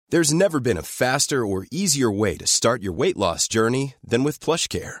There's never been a faster or easier way to start your weight loss journey than with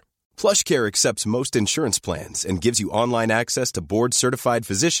PlushCare. PlushCare accepts most insurance plans and gives you online access to board-certified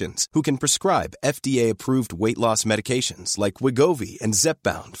physicians who can prescribe FDA-approved weight loss medications like Wegovy and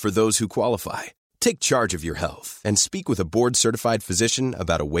Zepbound for those who qualify. Take charge of your health and speak with a board-certified physician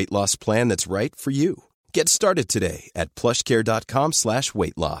about a weight loss plan that's right for you. Get started today at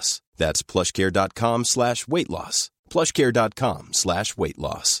plushcare.com/weight loss. That's plushcare.com/weight loss. plushcare.com/weight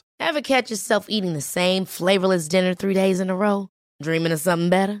loss. Ever catch yourself eating the same flavorless dinner 3 days in a row? Dreaming of something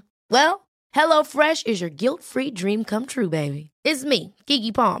better? Well, HelloFresh is your guilt-free dream come true, baby. It's me,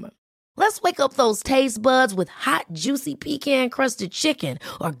 Keke Palmer. Let's wake up those taste buds with hot, juicy pecan-crusted chicken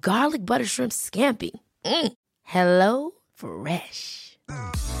or garlic butter shrimp scampi. Hello Fresh.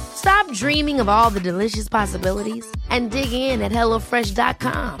 Stop dreaming of all the delicious possibilities and dig in at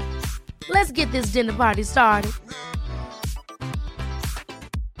HelloFresh.com. Let's get this dinner party started.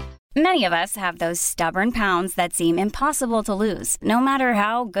 Many of us have those stubborn pounds that seem impossible to lose, no matter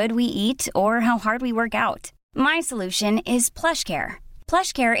how good we eat or how hard we work out. My solution is PlushCare.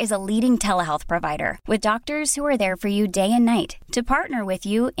 PlushCare is a leading telehealth provider with doctors who are there for you day and night to partner with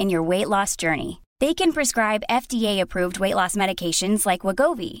you in your weight loss journey. They can prescribe FDA-approved weight loss medications like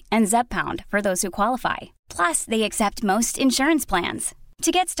Wegovy and Zepbound for those who qualify. Plus, they accept most insurance plans.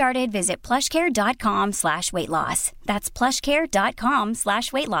 To get started, visit plushcare.com/weight loss. That's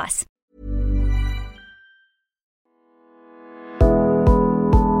plushcare.com/weight loss.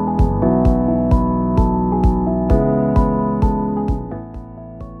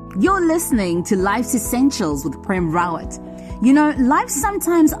 You're listening to Life's Essentials with Prem Rawat. You know, life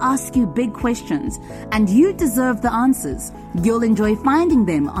sometimes asks you big questions, and you deserve the answers. You'll enjoy finding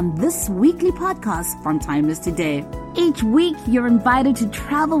them on this weekly podcast from Timeless Today. Each week, you're invited to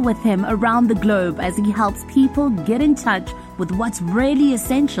travel with him around the globe as he helps people get in touch with what's really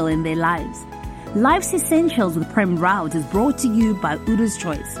essential in their lives. Life's Essentials with Prem Rawat is brought to you by Uda's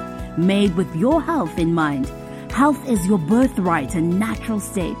Choice, made with your health in mind. Health is your birthright and natural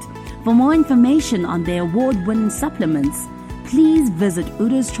state. For more information on their award-winning supplements, please visit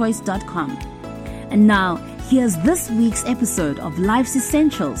udaschoice.com. And now, here's this week's episode of Life's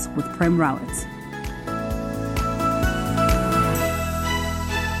Essentials with Prem Rawat.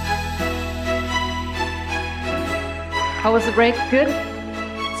 How was the break? Good?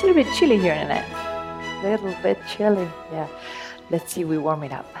 It's a little bit chilly here tonight. A little bit chilly, yeah. Let's see, we warm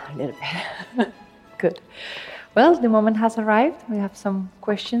it up a little bit. Good. Well, the moment has arrived. We have some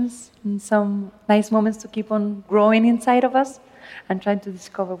questions and some nice moments to keep on growing inside of us and trying to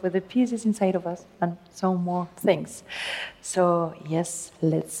discover what the peace is inside of us and some more things. So, yes,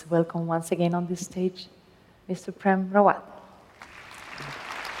 let's welcome once again on this stage Mr. Prem Rawat.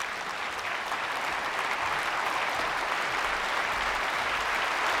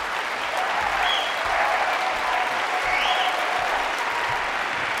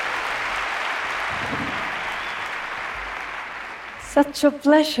 Such a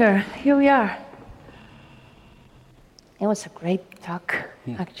pleasure. Here we are. It was a great talk,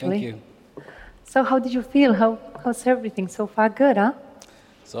 actually. Thank you. So how did you feel? How's everything so far? Good, huh?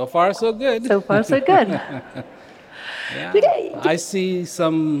 So far, so good. So far, so good. Yeah. I see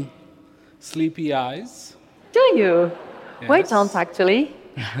some sleepy eyes. Do you? Yes. Why don't, actually?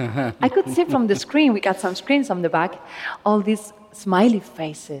 I could see from the screen, we got some screens on the back, all these smiley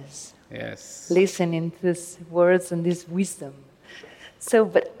faces. Yes. Listening to these words and this wisdom. So,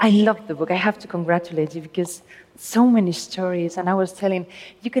 but I love the book. I have to congratulate you because so many stories, and I was telling,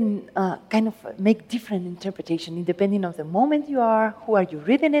 you can kind of make different interpretation depending on the moment you are, who are you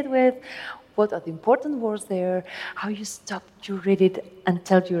reading it with, what are the important words there, how you stop to read it and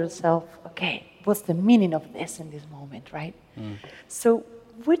tell yourself, okay, what's the meaning of this in this moment, right? So,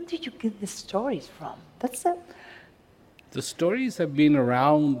 where do you get the stories from? The stories have been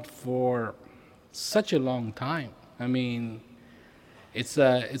around for such a long time. I mean, it's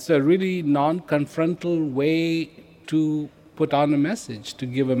a really non-confrontal way to put on a message, to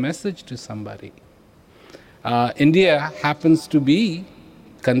give a message to somebody. India happens to be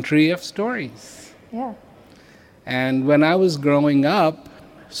country of stories. Yeah. And when I was growing up,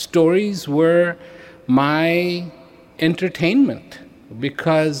 stories were my entertainment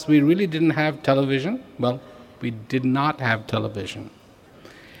because we really didn't have television. Well, we did not have television.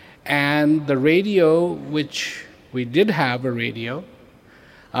 And the radio, which we did have a radio,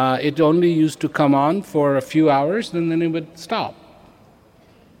 it only used to come on for a few hours and then it would stop.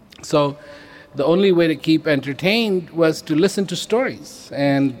 So the only way to keep entertained was to listen to stories.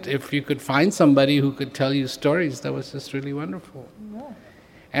 And if you could find somebody who could tell you stories, that was just really wonderful. Yeah.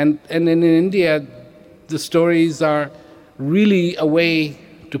 And in India, the stories are really a way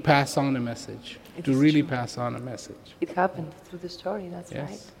to pass on a message, to really pass on a message. It happened through the story, that's right.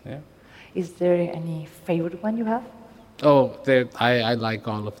 Yes, yeah. Is there any favorite one you have? Oh, I like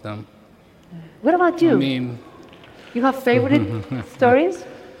all of them. What about you? I mean, you have favorite stories?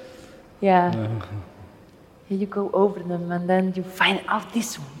 Yeah. Yeah. You go over them and then you find out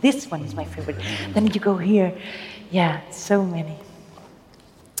this one is my favorite. Then you go here. Yeah, so many.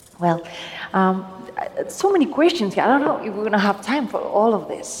 Well, so many questions here. I don't know if we're going to have time for all of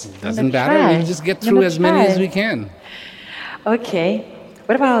this. Doesn't matter. We'll just get through as many as we can. Okay.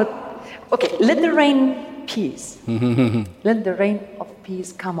 What about, okay, let the rain peace. Let the rain of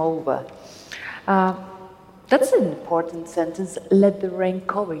peace come over. That's an important sentence. Let the rain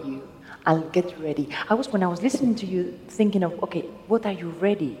cover you. I'll get ready. When I was listening to you, thinking of, okay, what are you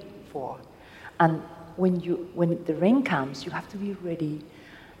ready for? And when the rain comes, you have to be ready,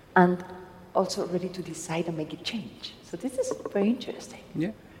 and also ready to decide and make a change. So this is very interesting.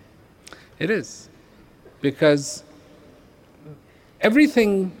 Yeah, it is, because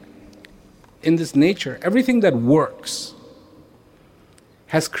everything in this nature, everything that works,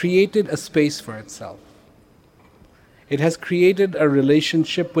 has created a space for itself. It has created a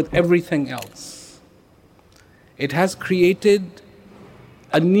relationship with everything else. It has created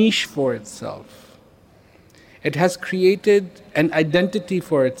a niche for itself. It has created an identity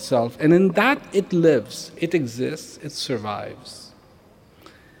for itself, and in that it lives, it exists, it survives.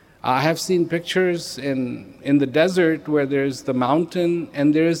 I have seen pictures in the desert where there's the mountain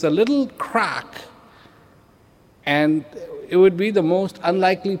and there's a little crack, and it would be the most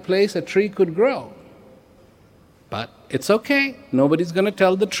unlikely place a tree could grow. But it's okay. Nobody's going to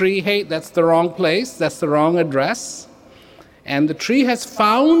tell the tree, hey, that's the wrong place, that's the wrong address. And the tree has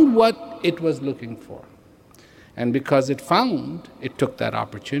found what it was looking for. And because it took that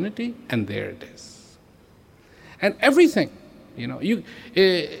opportunity, and there it is. And everything, I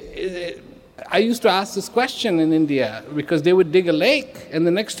used to ask this question in India, because they would dig a lake, and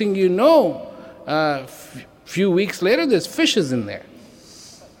the next thing you know, few weeks later, there's fishes in there.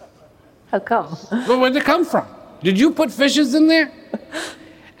 How come? Well, where'd they come from? Did you put fishes in there?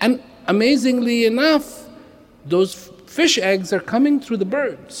 And amazingly enough, those fish eggs are coming through the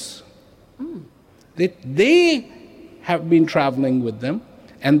birds. They have been traveling with them,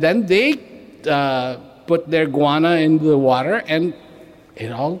 and then they put their guana into the water, and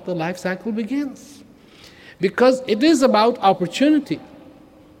the life cycle begins. Because it is about opportunity.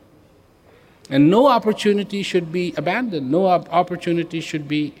 And no opportunity should be abandoned. No opportunity should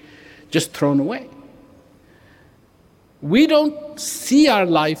be just thrown away. We don't see our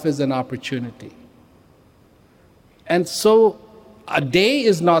life as an opportunity. And so a day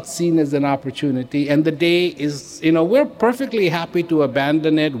is not seen as an opportunity, and the day is, we're perfectly happy to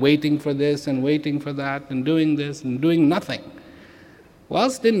abandon it, waiting for this and waiting for that and doing this and doing nothing.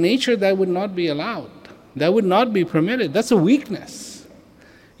 Whilst in nature that would not be allowed. That would not be permitted. That's a weakness.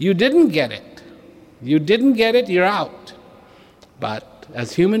 You didn't get it. You didn't get it, you're out. But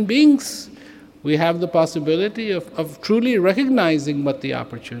as human beings, we have the possibility of truly recognizing what the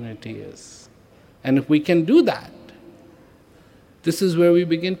opportunity is. And if we can do that, this is where we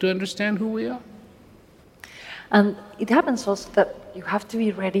begin to understand who we are. And it happens also that you have to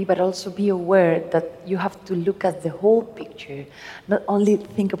be ready, but also be aware that you have to look at the whole picture. Not only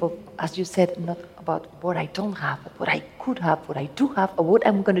think about, as you said, not about what I don't have, but what I could have, what I do have, or what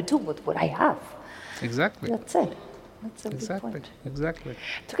I'm going to do with what I have. Exactly. That's it. That's a good point. Exactly.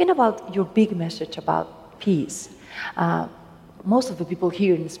 Talking about your big message about peace, most of the people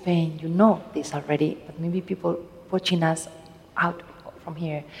here in Spain, you know this already, but maybe people watching us out from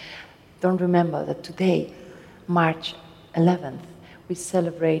here don't remember that today, March 11th,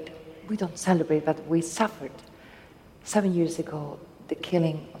 we don't celebrate, but we suffered 7 years ago the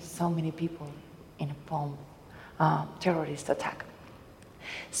killing of so many people in a bomb terrorist attack.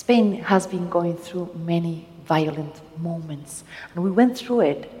 Spain has been going through many violent moments, and we went through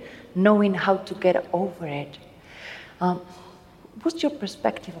it knowing how to get over it. What's your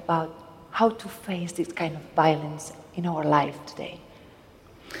perspective about how to face this kind of violence in our life today?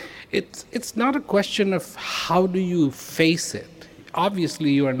 It's not a question of how do you face it.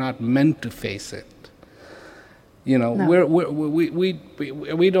 Obviously, you are not meant to face it. No. We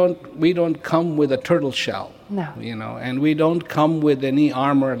don't come with a turtle shell. No. And we don't come with any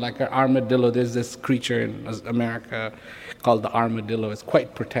armor like an armadillo. There's this creature in America called the armadillo. It's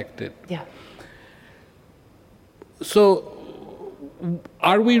quite protected. Yeah. So,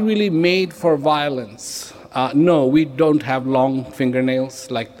 are we really made for violence? No, we don't have long fingernails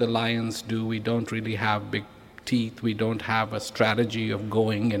like the lions do. We don't really have big teeth. We don't have a strategy of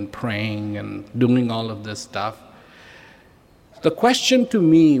going and praying and doing all of this stuff. The question to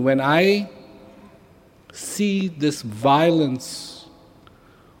me when I see this violence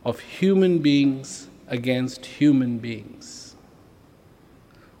of human beings against human beings,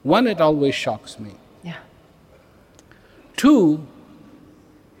 one, it always shocks me. Yeah. Two,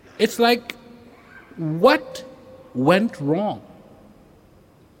 it's like, what went wrong?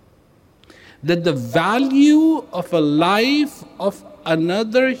 That the value of a life of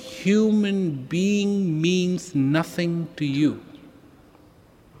another human being means nothing to you.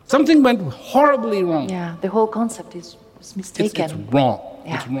 Something went horribly wrong. Yeah, the whole concept is mistaken. It's wrong.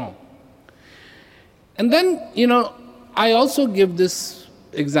 Yeah. It's wrong. And then, I also give this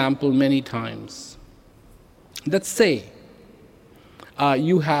example many times. Let's say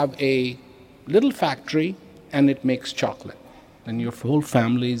you have a little factory and it makes chocolate, and your whole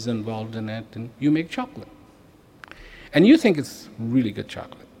family is involved in it, and you make chocolate. And you think it's really good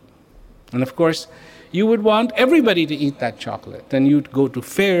chocolate. And of course, you would want everybody to eat that chocolate. And you'd go to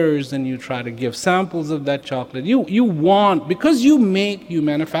fairs and you try to give samples of that chocolate. You want, because you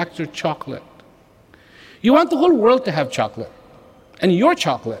manufacture chocolate, you want the whole world to have chocolate. And your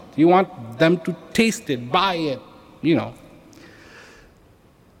chocolate, you want them to taste it, buy it,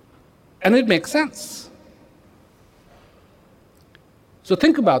 And it makes sense. So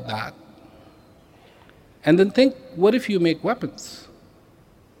think about that. And then think, what if you make weapons?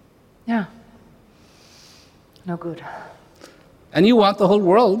 Yeah. No good. And you want the whole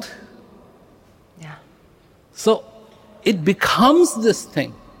world. Yeah. So it becomes this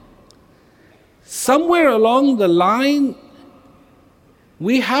thing. Somewhere along the line,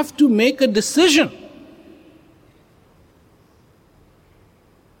 we have to make a decision.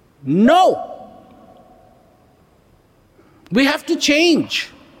 No. We have to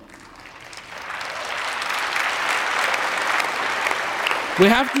change. We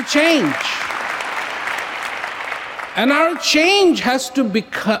have to change. And our change has to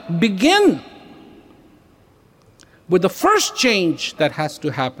begin with the first change that has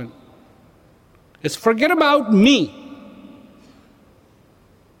to happen. Is forget about me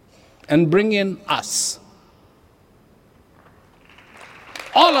and bring in us.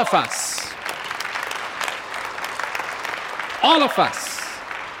 All of us. All of us.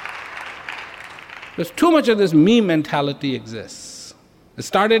 There's too much of this me mentality exists. It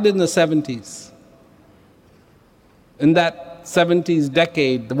started in the 70s. In that 70s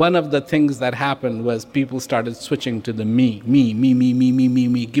decade, one of the things that happened was people started switching to the me, gimme,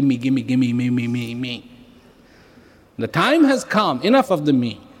 me. The time has come, enough of the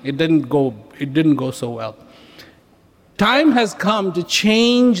me. It didn't go so well. Time has come to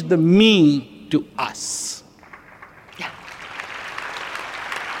change the me to us. Yeah.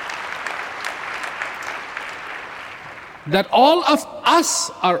 That all of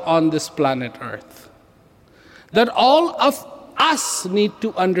us are on this planet Earth. That all of us need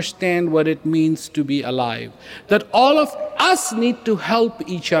to understand what it means to be alive. That all of us need to help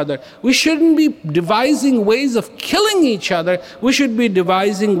each other. We shouldn't be devising ways of killing each other. We should be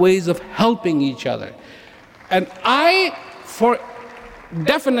devising ways of helping each other. And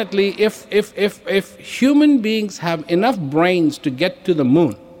definitely, if human beings have enough brains to get to the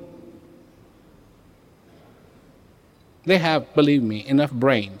moon, they have, believe me, enough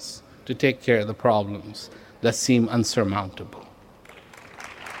brains to take care of the problems that seem unsurmountable.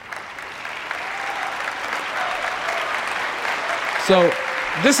 So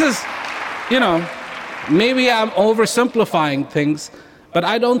this is, maybe I'm oversimplifying things, but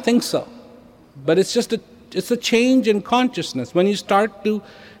I don't think so. But it's a change in consciousness. When you start to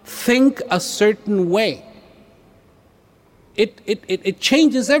think a certain way, it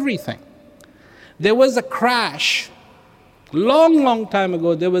changes everything. There was a crash, long time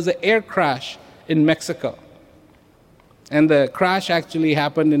ago, there was an air crash in Mexico. And the crash actually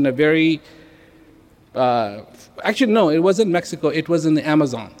happened in a very, actually no, it wasn't Mexico, it was in the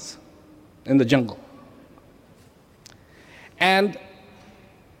Amazons, in the jungle. And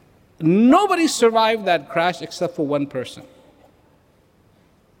nobody survived that crash except for one person.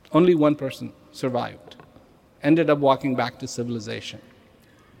 Only one person survived. Ended up walking back to civilization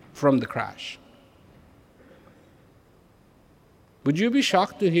from the crash. Would you be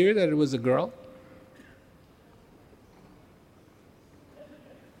shocked to hear that it was a girl?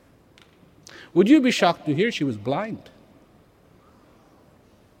 Would you be shocked to hear she was blind?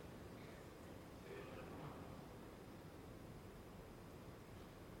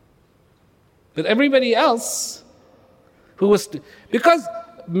 But everybody else who was, because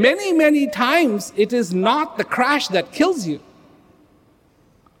many times it is not the crash that kills you.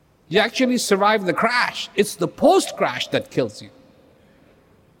 You actually survive the crash. It's the post-crash that kills you.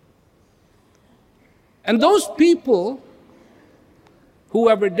 And those people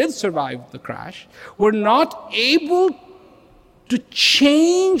whoever did survive the crash, were not able to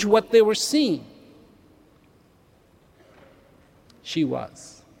change what they were seeing. She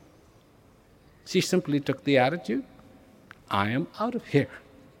was. She simply took the attitude, I am out of here.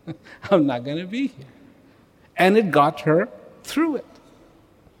 I'm not going to be here. And it got her through it.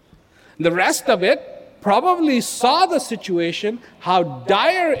 The rest of it probably saw the situation, how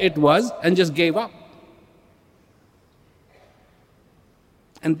dire it was, and just gave up.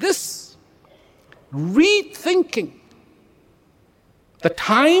 And this rethinking, the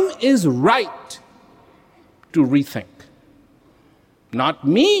time is right to rethink. Not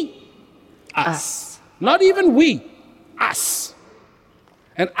me, us. Not even we, us.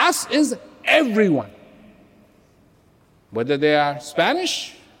 And us is everyone. Whether they are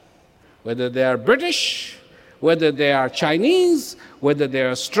Spanish, whether they are British, whether they are Chinese, whether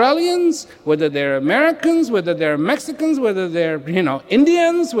they're Australians, whether they're Americans, whether they're Mexicans, whether they're,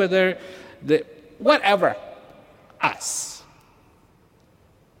 Indians, whether they, whatever, us.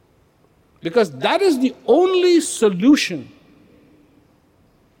 Because that is the only solution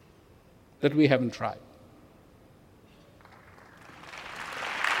that we haven't tried.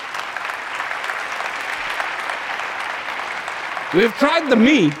 We've tried the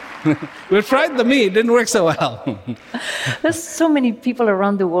me. We've tried the me. It didn't work so well. There's so many people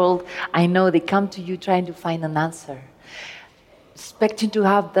around the world, I know, they come to you trying to find an answer, expecting to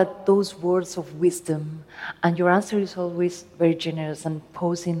have those words of wisdom, and your answer is always very generous and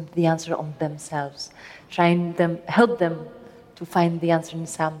posing the answer on themselves, help them to find the answer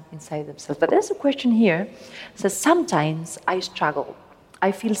inside themselves. But there's a question here. It says, sometimes I struggle.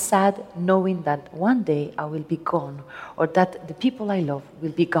 I feel sad knowing that one day I will be gone, or that the people I love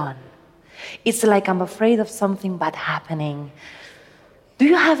will be gone. It's like I'm afraid of something bad happening. Do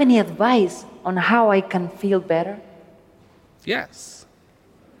you have any advice on how I can feel better? Yes.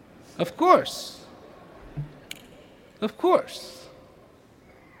 Of course. Of course.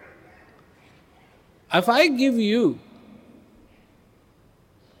 If I give you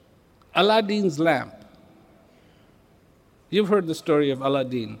Aladdin's lamp, you've heard the story of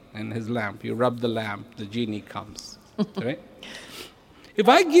Aladdin and his lamp. You rub the lamp, the genie comes, right? If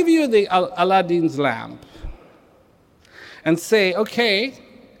I give you the Aladdin's lamp and say, okay,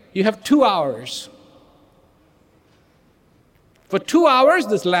 you have 2 hours. For 2 hours,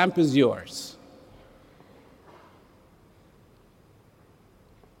 this lamp is yours.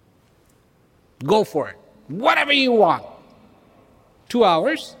 Go for it. Whatever you want. 2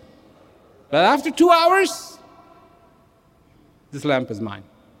 hours. But after 2 hours, this lamp is mine.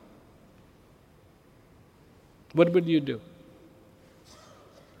 What would you do?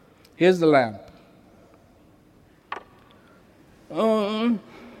 Here's the lamp. Oh,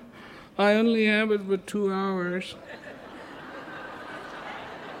 I only have it for 2 hours.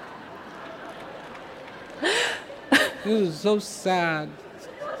 This is so sad.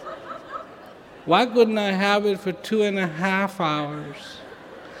 Why couldn't I have it for 2.5 hours?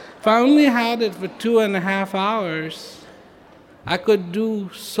 If I only had it for 2.5 hours, I could do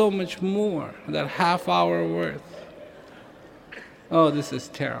so much more, that half hour worth. Oh, this is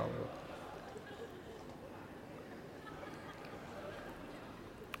terrible.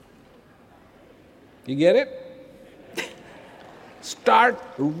 You get it? Start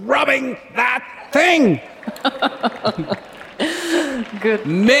rubbing that thing. Good.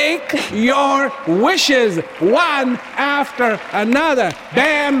 Make your wishes one after another.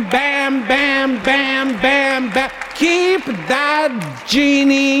 Bam, bam, bam, bam, bam, bam. Keep that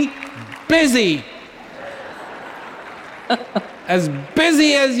genie busy. As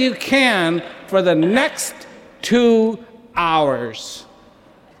busy as you can for the next 2 hours.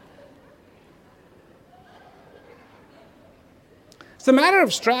 It's a matter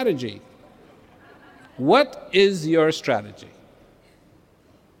of strategy. What is your strategy?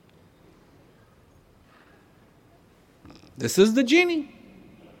 This is the genie.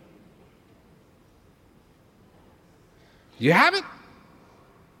 You have it.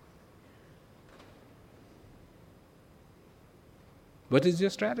 What is your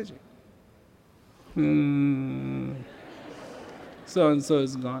strategy? So-and-so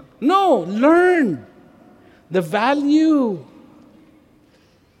is gone. No, learn the value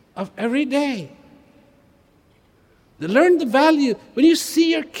of every day. Learn the value. When you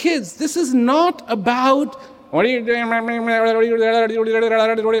see your kids, this is not about, what are you doing?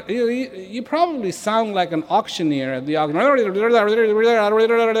 You probably sound like an auctioneer at the auction.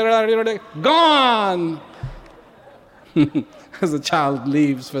 Gone! As a child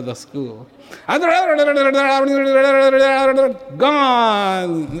leaves for the school.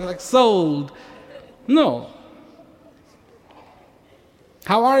 Gone! Like sold. No.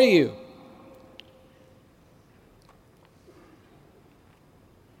 How are you?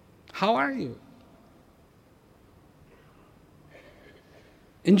 How are you?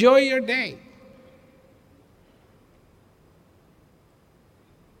 Enjoy your day.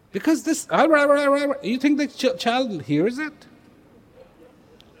 Because this, you think the child hears it?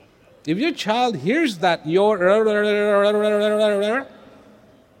 If your child hears that,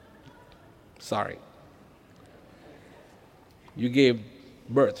 sorry. You gave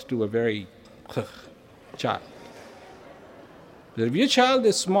birth to a very child. But if your child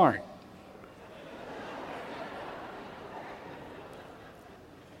is smart,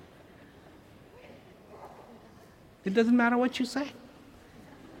 it doesn't matter what you say.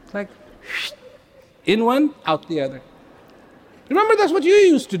 It's like, in one, out the other. Remember, that's what you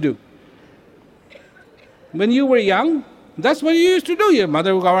used to do. When you were young, that's what you used to do. Your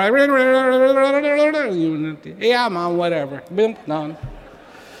mother would go, yeah, mom, whatever. No.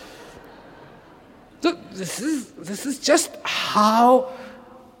 So this is just how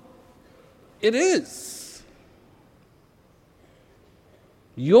it is.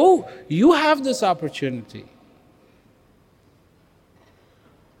 You have this opportunity.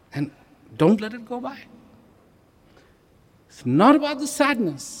 And don't let it go by. It's not about the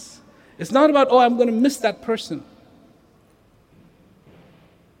sadness. It's not about, I'm going to miss that person.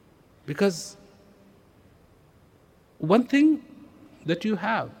 Because one thing that you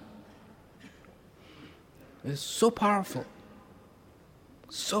have is so powerful,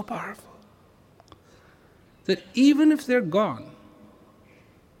 that even if they're gone,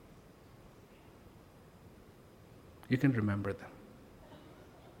 you can remember them.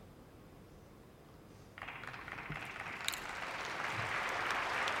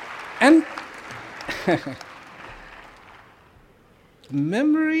 And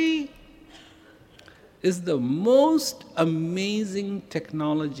memory is the most amazing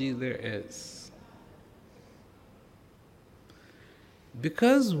technology there is.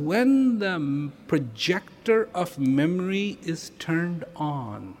 Because when the projector of memory is turned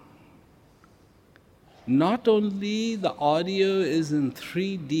on, not only the audio is in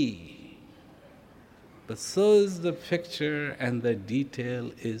 3D, but so is the picture, and the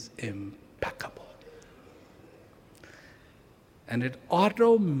detail is impeccable. And it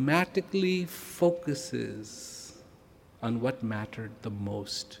automatically focuses on what mattered the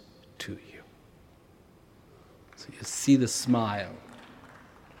most to you. So you see the smile,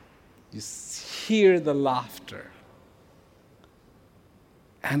 you hear the laughter,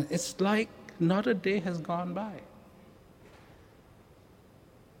 and it's like not a day has gone by.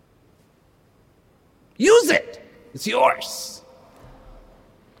 Use it. It's yours.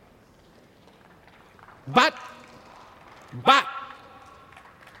 But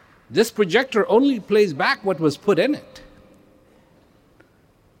this projector only plays back what was put in it.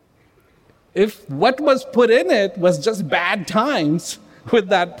 If what was put in it was just bad times with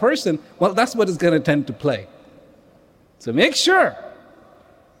that person, well, that's what it's going to tend to play. So make sure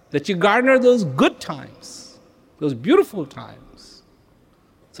that you garner those good times, those beautiful times,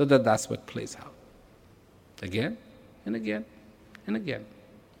 so that that's what plays out. Again and again and again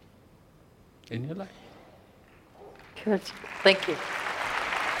in your life. Good. Thank you.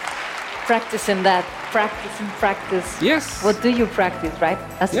 Practicing that. Practice. Yes. What do you practice, right?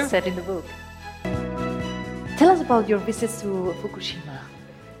 As Yeah. you said in the book. Tell us about your visits to Fukushima.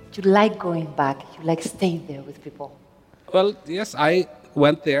 You like going back. You like staying there with people. Well, yes, I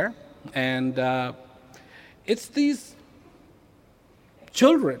went there, and it's these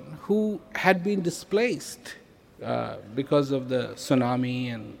children who had been displaced because of the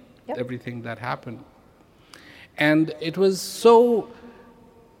tsunami and everything that happened. And it was so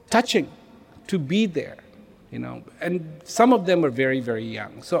touching to be there, and some of them were very, very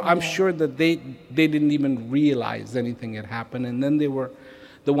young. So I'm sure that they didn't even realize anything had happened, and then they were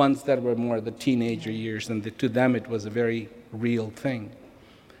the ones that were more the teenager years, and to them it was a very real thing.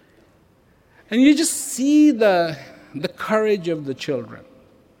 And you just see the courage of the children,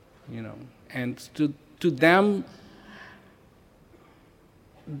 and to them,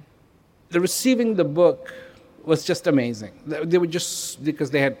 the receiving the book was just amazing. They were just,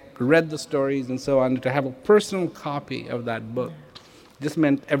 because they had read the stories and so on, to have a personal copy of that book just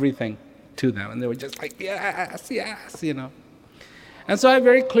meant everything to them. And they were just like, yes, And so I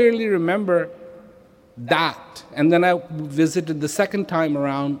very clearly remember that. And then I visited the second time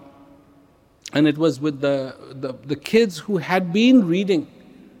around, and it was with the kids who had been reading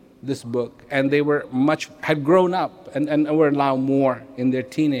this book, and they had grown up and were now more in their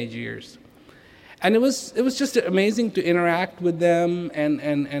teenage years. And it was just amazing to interact with them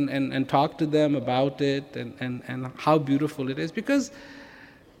and talk to them about it and how beautiful it is. Because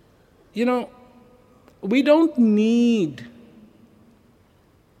We don't need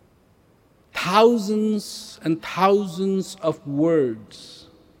thousands and thousands of words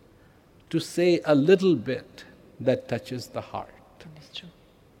to say a little bit that touches the heart. That's true.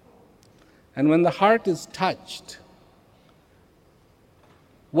 And when the heart is touched,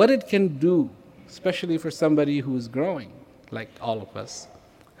 what it can do, especially for somebody who is growing, like all of us,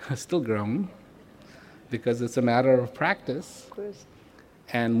 still growing, because it's a matter of practice. Of course.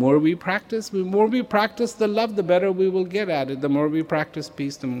 And the more we practice the love, the better we will get at it. The more we practice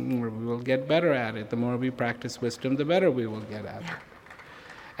peace, the more we will get better at it. The more we practice wisdom, the better we will get at it.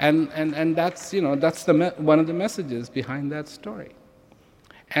 And that's one of the messages behind that story.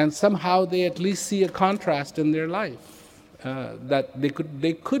 And somehow they at least see a contrast in their life that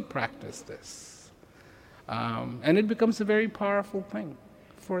they could practice this, and it becomes a very powerful thing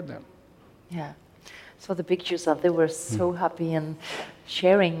for them. Yeah. So the pictures of they were so happy and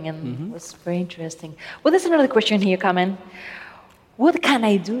sharing, and it was very interesting. Well, there's another question here coming. What can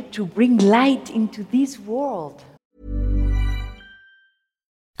I do to bring light into this world?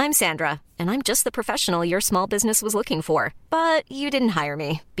 I'm Sandra, and I'm just the professional your small business was looking for. But you didn't hire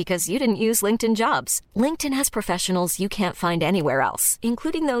me because you didn't use LinkedIn Jobs. LinkedIn has professionals you can't find anywhere else,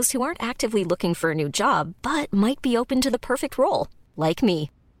 including those who aren't actively looking for a new job, but might be open to the perfect role, like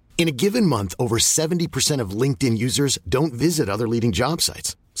me. In a given month, over 70% of LinkedIn users don't visit other leading job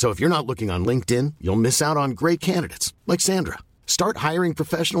sites. So if you're not looking on LinkedIn, you'll miss out on great candidates like Sandra. Start hiring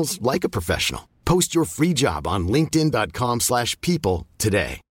professionals like a professional. Post your free job on linkedin.com/people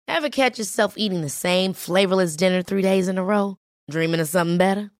today. Ever catch yourself eating the same flavorless dinner 3 days in a row? Dreaming of something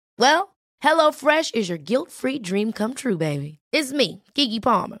better? Well, HelloFresh is your guilt-free dream come true, baby. It's me, Keke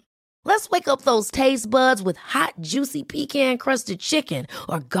Palmer. Let's wake up those taste buds with hot, juicy pecan-crusted chicken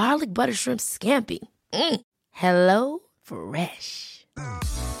or garlic butter shrimp scampi. Hello Fresh.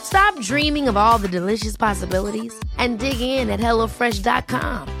 Stop dreaming of all the delicious possibilities and dig in at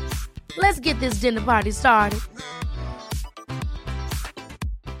HelloFresh.com. Let's get this dinner party started.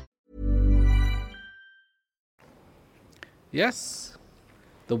 Yes,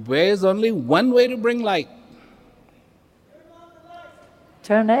 there's only one way to bring light.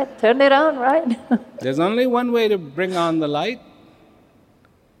 Turn it on, right? There's only one way to bring on the light,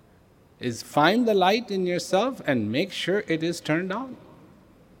 is find the light in yourself and make sure it is turned on.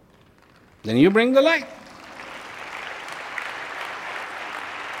 Then you bring the light.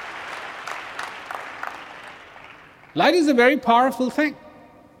 Light is a very powerful thing.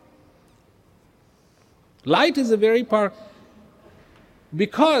 Light is a very powerful...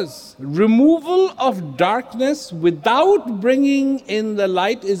 Because removal of darkness without bringing in the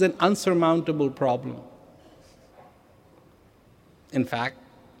light is an unsurmountable problem. In fact,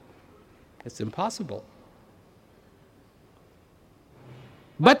 it's impossible.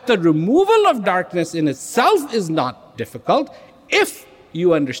 But the removal of darkness in itself is not difficult if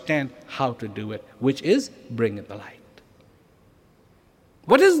you understand how to do it, which is bring in the light.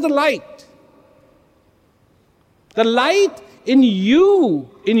 What is the light? The light in you,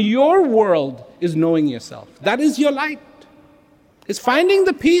 in your world, is knowing yourself. That is your light. It's finding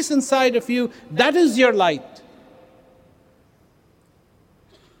the peace inside of you. That is your light.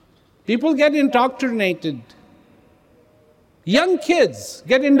 People get indoctrinated. Young kids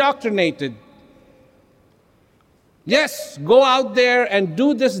get indoctrinated. Yes, go out there and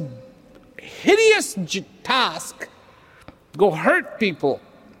do this hideous task. Go hurt people.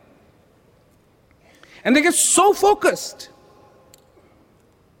 And they get so focused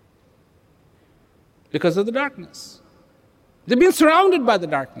because of the darkness. They've been surrounded by the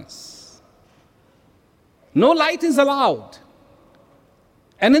darkness. No light is allowed.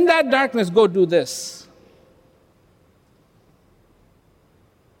 And in that darkness, go do this.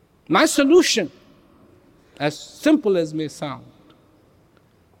 My solution, as simple as may sound,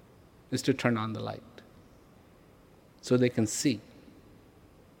 is to turn on the light so they can see.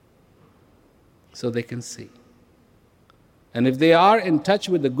 So they can see. And if they are in touch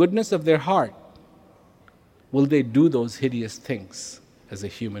with the goodness of their heart, will they do those hideous things as a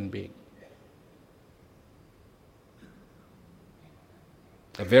human being?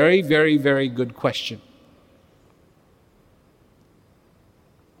 A very, very, very good question.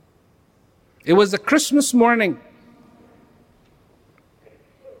 It was a Christmas morning.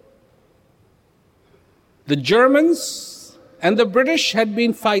 The Germans and the British had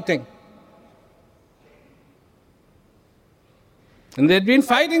been fighting. And they'd been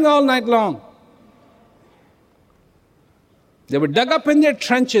fighting all night long. They were dug up in their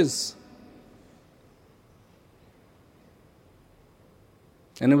trenches.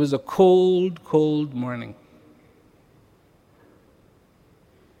 And it was a cold, cold morning.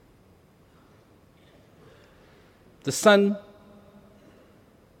 The sun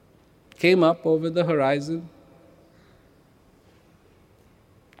came up over the horizon,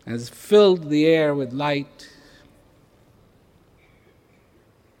 has filled the air with light.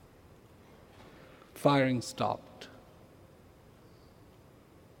 Firing stopped.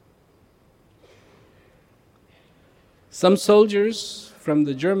 Some soldiers from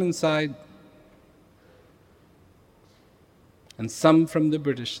the German side and some from the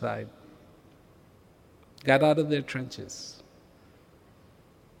British side got out of their trenches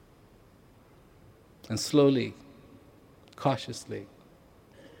and slowly, cautiously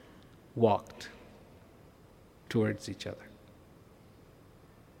walked towards each other.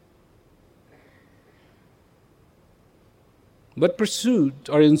 What pursued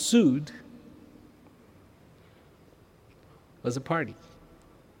or ensued was a party.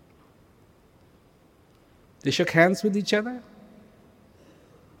 They shook hands with each other.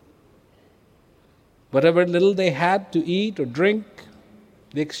 Whatever little they had to eat or drink,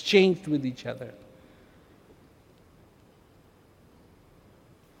 they exchanged with each other.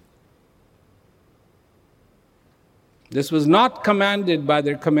 This was not commanded by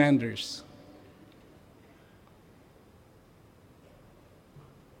their commanders.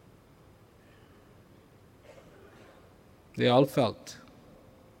 They all felt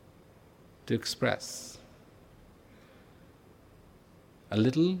to express a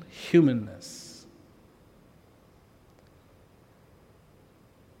little humanness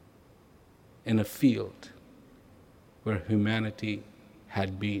in a field where humanity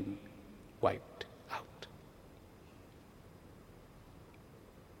had been wiped out.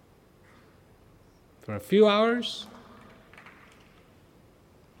 For a few hours,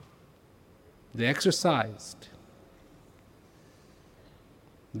 they exercised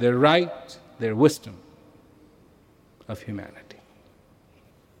their right, their wisdom of humanity.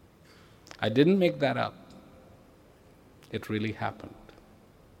 I didn't make that up. It really happened.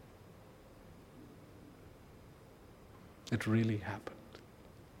 It really happened.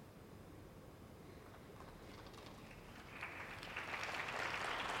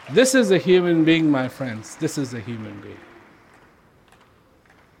 This is a human being, my friends. This is a human being.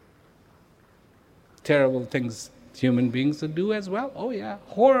 Terrible things human beings will do as well. Oh yeah,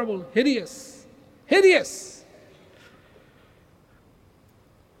 horrible, hideous, hideous.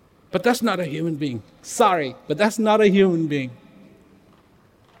 But that's not a human being. Sorry, but that's not a human being.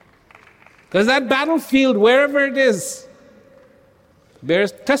 Because that battlefield, wherever it is,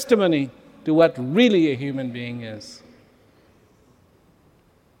 bears testimony to what really a human being is.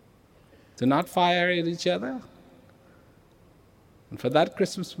 To not fire at each other, and for that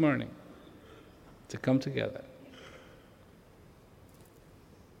Christmas morning to come together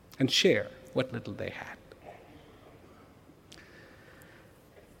and share what little they had.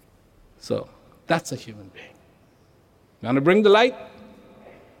 So, that's a human being. You want to bring the light?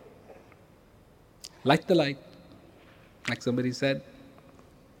 Light the light. Like somebody said,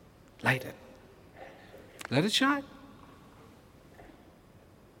 light it. Let it shine.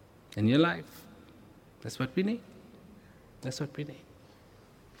 In your life. That's what we need. That's what we need.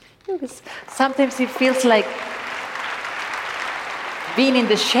 Because sometimes it feels like being in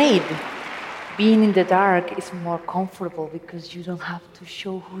the shade, being in the dark is more comfortable because you don't have to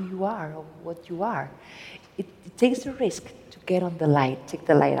show who you are or what you are. It takes a risk to get on the light, take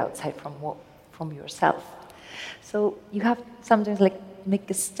the light outside from yourself. So you have sometimes like make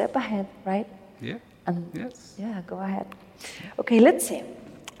a step ahead, right? Yeah. And yes. Yeah, go ahead. Okay, let's see.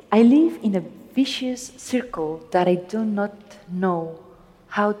 I live in a vicious circle that I do not know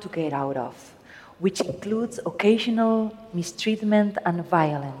how to get out of, which includes occasional mistreatment and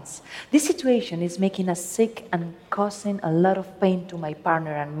violence. This situation is making us sick and causing a lot of pain to my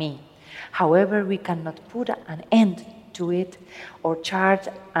partner and me. However, we cannot put an end to it or change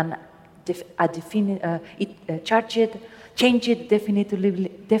it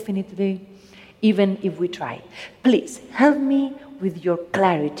definitively, even if we try. Please help me with your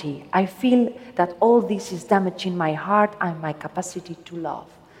clarity. I feel that all this is damaging my heart and my capacity to love.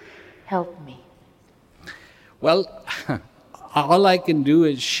 Help me. Well, all I can do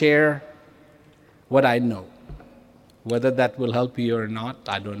is share what I know. Whether that will help you or not,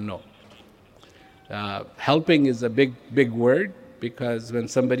 I don't know. Helping is a big word, because when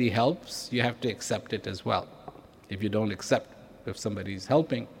somebody helps, you have to accept it as well. If you don't accept if somebody is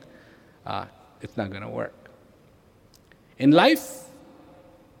helping, it's not going to work. In life,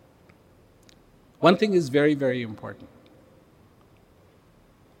 one thing is very, very important.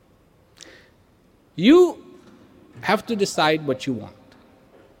 You have to decide what you want.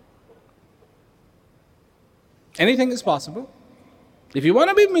 Anything is possible. If you want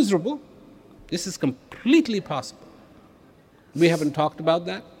to be miserable, this is completely possible. We haven't talked about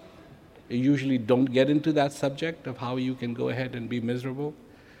that. You usually don't get into that subject of how you can go ahead and be miserable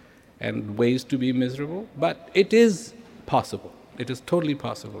and ways to be miserable, but it is possible. It is totally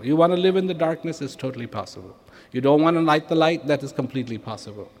possible. You want to live in the darkness, it's totally possible. You don't want to light the light, that is completely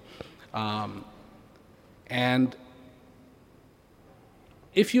possible. And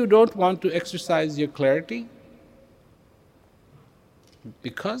if you don't want to exercise your clarity,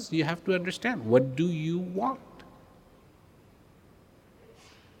 because you have to understand, what do you want?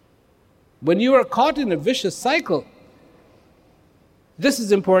 When you are caught in a vicious cycle, this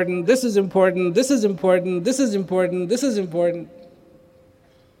is important, this is important, this is important, this is important, this is important.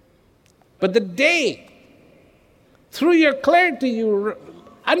 But the day, through your clarity, you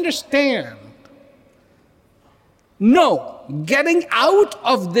understand, no, getting out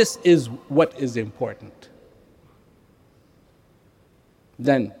of this is what is important.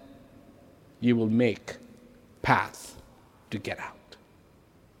 Then you will make path to get out.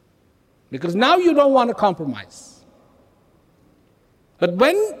 Because now you don't want to compromise. But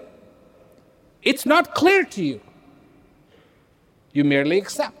when it's not clear to you, you merely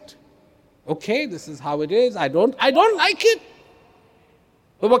accept. Okay, this is how it is. I don't like it.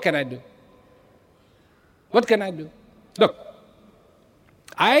 But what can I do? What can I do? Look,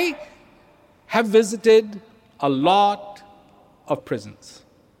 I have visited a lot of prisons.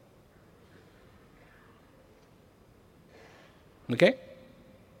 Okay?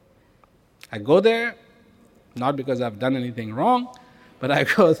 I go there, not because I've done anything wrong, but I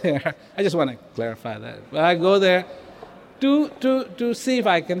go there, I just want to clarify that, but I go there to see if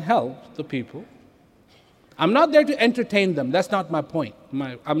I can help the people. I'm not there to entertain them, that's not my point.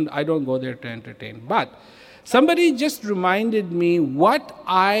 I don't go there to entertain. But somebody just reminded me what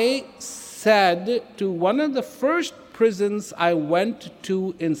I said to one of the first prisons I went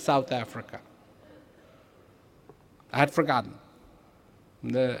to in South Africa. I had forgotten.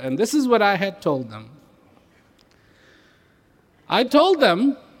 And this is what I had told them. I told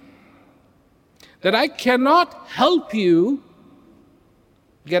them that I cannot help you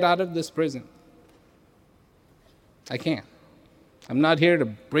get out of this prison. I can't. I'm not here to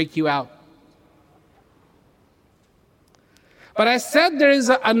break you out. But I said there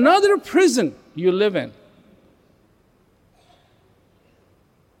is another prison you live in.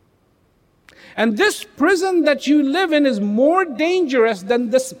 And this prison that you live in is more dangerous than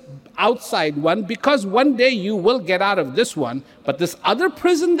this outside one, because one day you will get out of this one, but this other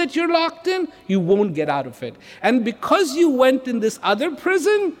prison that you're locked in, you won't get out of it. And because you went in this other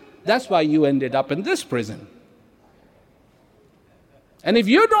prison, that's why you ended up in this prison. And if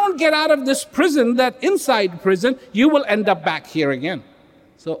you don't get out of this prison, that inside prison, you will end up back here again.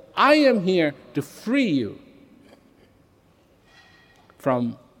 So I am here to free you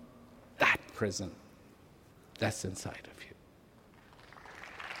from that prison that's inside of you.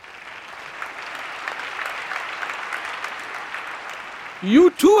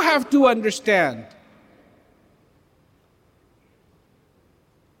 You too have to understand.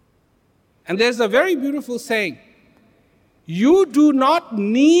 And there's a very beautiful saying, you do not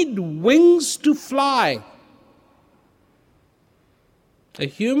need wings to fly. A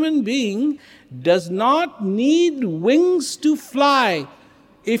human being does not need wings to fly.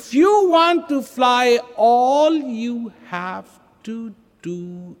 If you want to fly, all you have to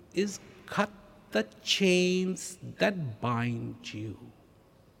do is cut the chains that bind you.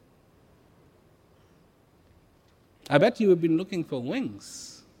 I bet you have been looking for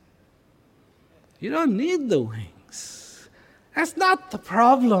wings. You don't need the wings. That's not the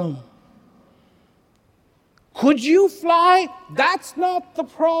problem. Could you fly? That's not the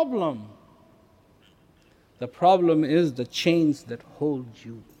problem. The problem is the chains that hold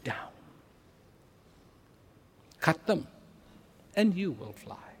you down. Cut them, and you will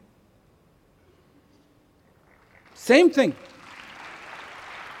fly. Same thing.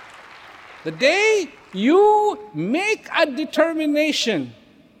 The day you make a determination,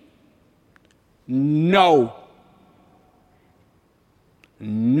 no,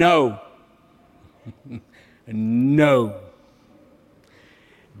 no,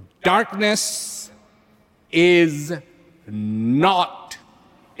 darkness is not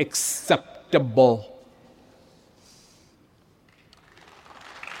acceptable.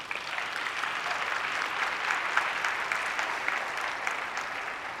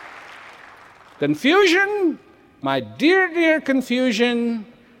 Confusion, my dear, dear confusion,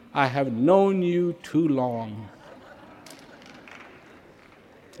 I have known you too long.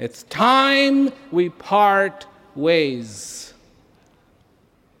 It's time we part ways.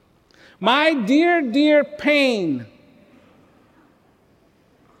 My dear, dear pain,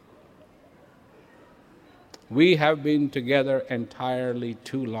 We have been together entirely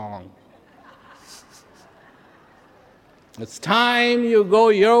too long. It's time you go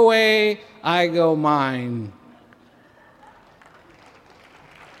your way, I go mine.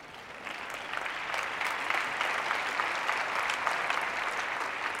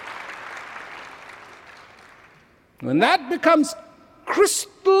 When that becomes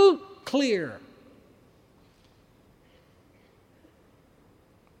crystal clear,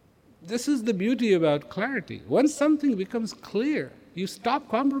 this is the beauty about clarity. Once something becomes clear, you stop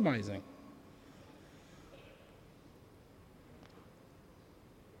compromising.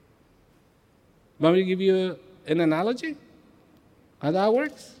 Want me to give you an analogy? How that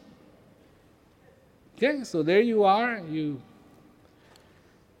works? Okay, so there you are. You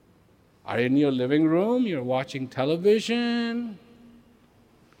are in your living room, you're watching television,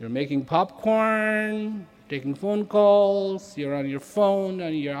 you're making popcorn, taking phone calls, you're on your phone,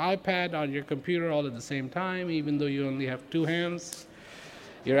 on your iPad, on your computer all at the same time, even though you only have two hands.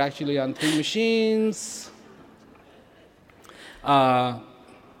 You're actually on three machines.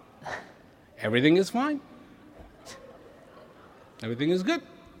 Everything is fine. Everything is good.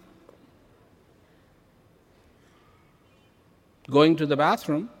 Going to the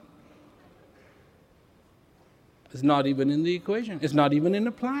bathroom is not even in the equation. It's not even in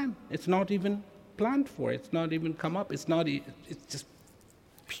a plan. It's not even planned for. It's not even come up. It's just.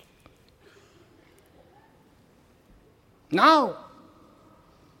 Now,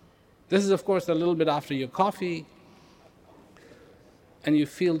 this is of course a little bit after your coffee, and you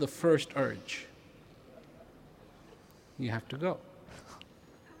feel the first urge. You have to go.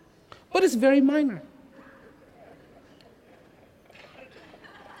 But it's very minor.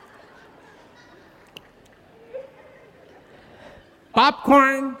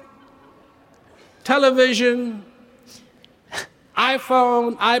 Popcorn, television,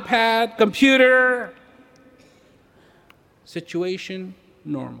 iPhone, iPad, computer, situation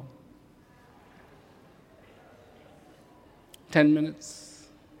normal. 10 minutes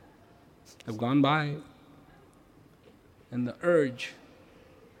have gone by, and the urge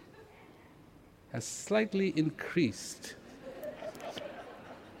has slightly increased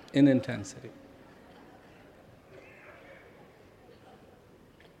in intensity.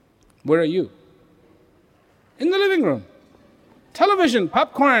 Where are you? In the living room. Television,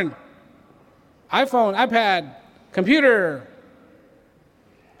 popcorn, iPhone, iPad, computer.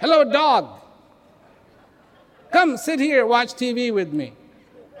 Hello, dog. Come sit here, watch TV with me.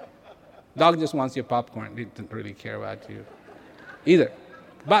 Dog just wants your popcorn. He doesn't really care about you either.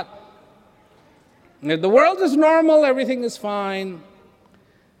 But if the world is normal, everything is fine.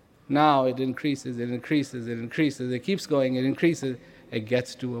 Now it increases, it increases, it increases. It keeps going, it increases. It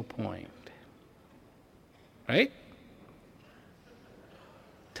gets to a point. Right?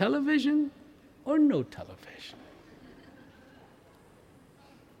 Television or no television?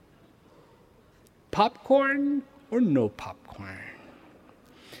 Popcorn or no popcorn?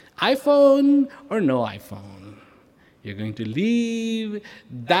 iPhone or no iPhone? You're going to leave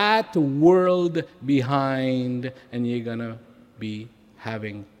that world behind, and you're going to be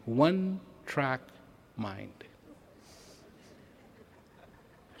having one-track mind.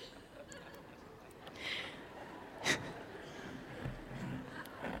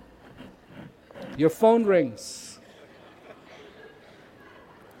 Your phone rings.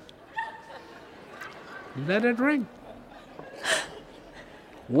 Let it ring.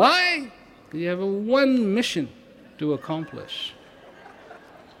 Why? You have one mission to accomplish.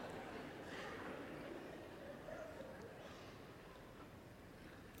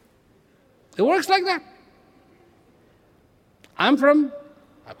 It works like that. I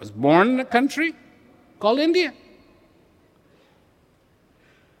was born in a country called India.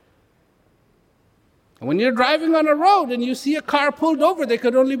 And when you're driving on a road and you see a car pulled over, there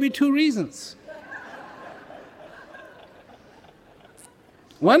could only be two reasons.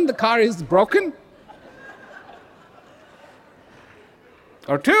 One, the car is broken.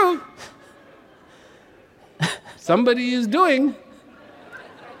 Or two, somebody is doing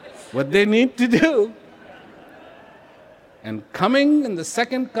what they need to do. And coming, and the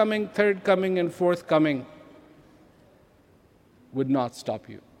second coming, third coming, and fourth coming would not stop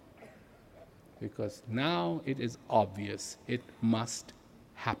you. Because now it is obvious, it must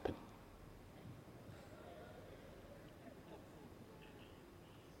happen.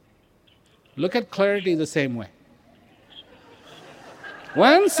 Look at clarity the same way.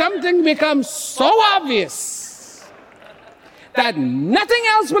 When something becomes so obvious that nothing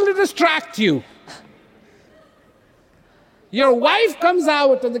else will distract you, your wife comes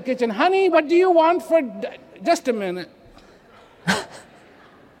out of the kitchen, honey, what do you want for just a minute?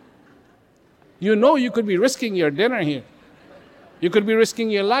 You know you could be risking your dinner here. You could be risking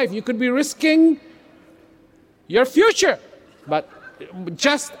your life. You could be risking your future. But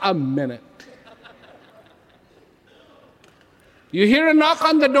just a minute. You hear a knock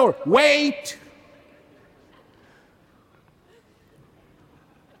on the door. Wait.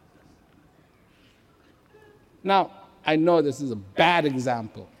 Now, I know this is a bad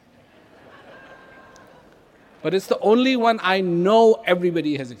example, but it's the only one I know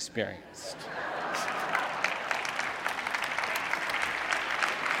everybody has experienced.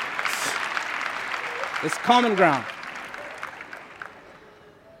 It's common ground.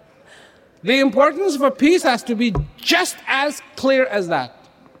 The importance for peace has to be just as clear as that.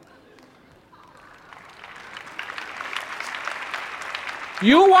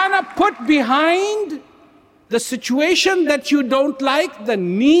 You want to put behind the situation that you don't like, the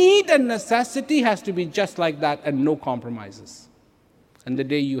need and necessity has to be just like that and no compromises. And the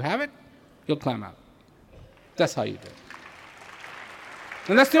day you have it, you'll climb out. That's how you do it.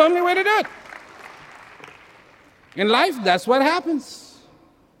 And that's the only way to do it. In life, that's what happens.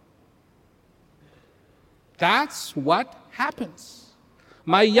 That's what happens.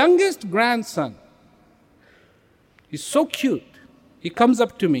 My youngest grandson, he's so cute. He comes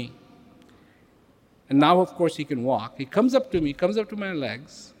up to me. And now, of course, he can walk. He comes up to me, comes up to my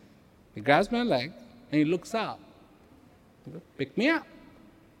legs. He grabs my leg, and he looks up. He goes, pick me up.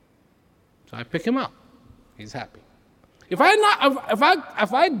 So I pick him up. He's happy. If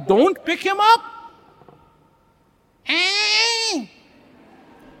I don't pick him up,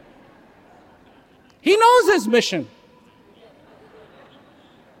 he knows his mission.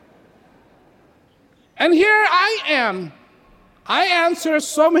 And here I am. I answer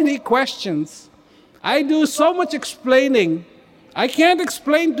so many questions. I do so much explaining. I can't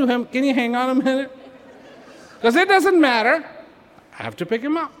explain to him, can you hang on a minute? Because it doesn't matter. I have to pick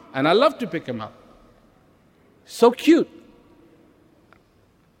him up. And I love to pick him up. So cute.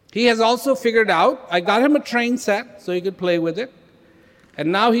 He has also figured out, I got him a train set so he could play with it.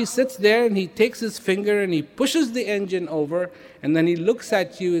 And now he sits there and he takes his finger and he pushes the engine over and then he looks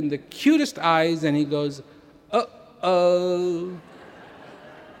at you in the cutest eyes and he goes, uh-oh.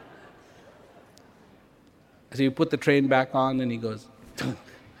 So you put the train back on and he goes,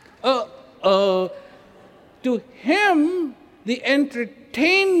 uh-oh. To him, the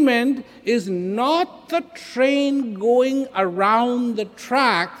entertainment is not the train going around the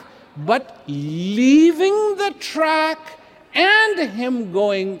track, but leaving the track and him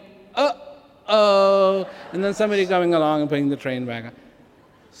going, uh-oh. And then somebody coming along and putting the train back on.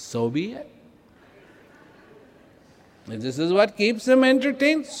 So be it. If this is what keeps him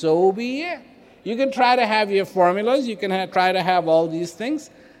entertained, so be it. You can try to have your formulas, you can try to have all these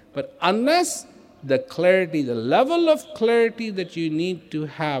things, but unless the clarity, the level of clarity that you need to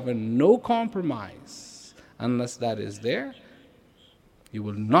have and no compromise, unless that is there, you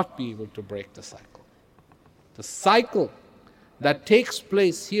will not be able to break the cycle. The cycle that takes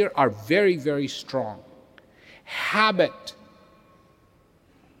place here are very, very strong. Habit.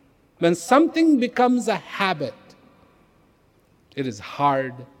 When something becomes a habit, it is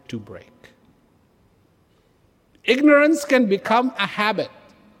hard to break. Ignorance can become a habit.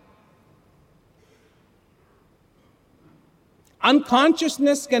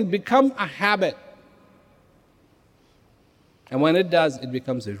 Unconsciousness can become a habit. And when it does, it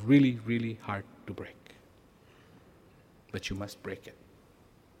becomes really, really hard to break. But you must break it.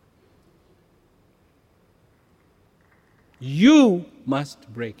 You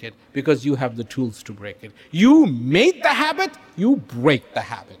must break it because you have the tools to break it. You made the habit, you break the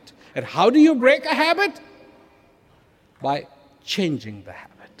habit. And how do you break a habit? By changing the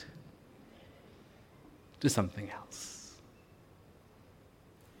habit to something else.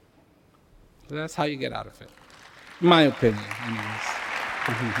 So that's how you get out of it. My opinion, anyways.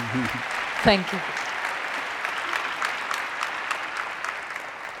 Thank you.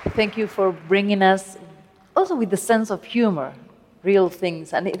 Thank you for bringing us, also with the sense of humor, real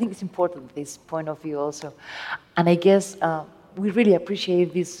things. And I think it's important, this point of view also. And I guess we really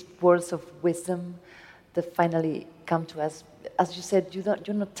appreciate these words of wisdom that finally come to us. As you said,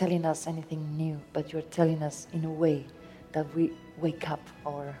 you're not telling us anything new, but you're telling us in a way that we wake up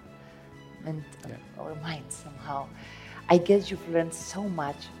our minds somehow. I guess you've learned so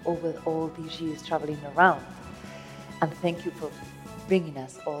much over all these years traveling around. And thank you for bringing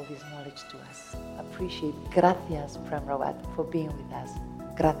us all this knowledge to us. Appreciate. Gracias, Prem Rawat, for being with us.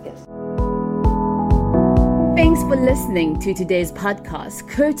 Gracias. Thanks for listening to today's podcast,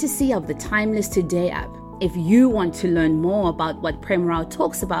 courtesy of the Timeless Today app. If you want to learn more about what Prem Rao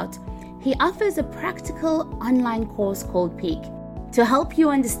talks about, he offers a practical online course called Peak. To help you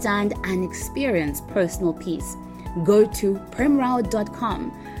understand and experience personal peace, go to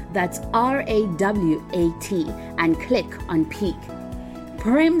premrawat.com, that's RAWAT, and click on Peak.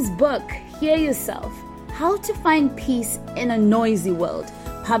 Prem's book, Hear Yourself, How to Find Peace in a Noisy World,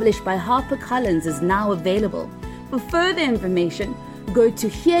 published by HarperCollins, is now available. For further information, go to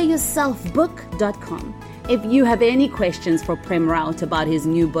hearyourselfbook.com. If you have any questions for Prem Rawat about his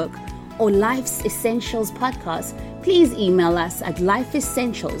new book or Life's Essentials podcast, please email us at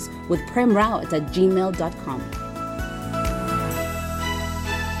lifeessentialswithpremrawat@gmail.com.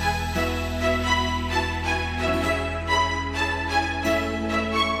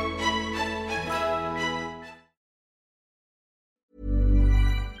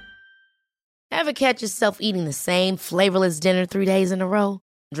 Ever catch yourself eating the same flavorless dinner 3 days in a row?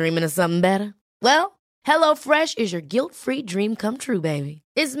 Dreaming of something better? Well, HelloFresh is your guilt-free dream come true, baby.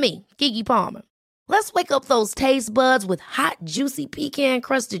 It's me, Keke Palmer. Let's wake up those taste buds with hot, juicy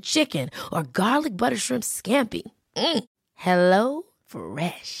pecan-crusted chicken or garlic butter shrimp scampi. Hello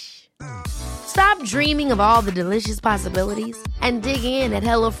Fresh. Stop dreaming of all the delicious possibilities and dig in at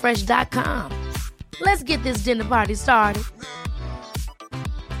HelloFresh.com. Let's get this dinner party started.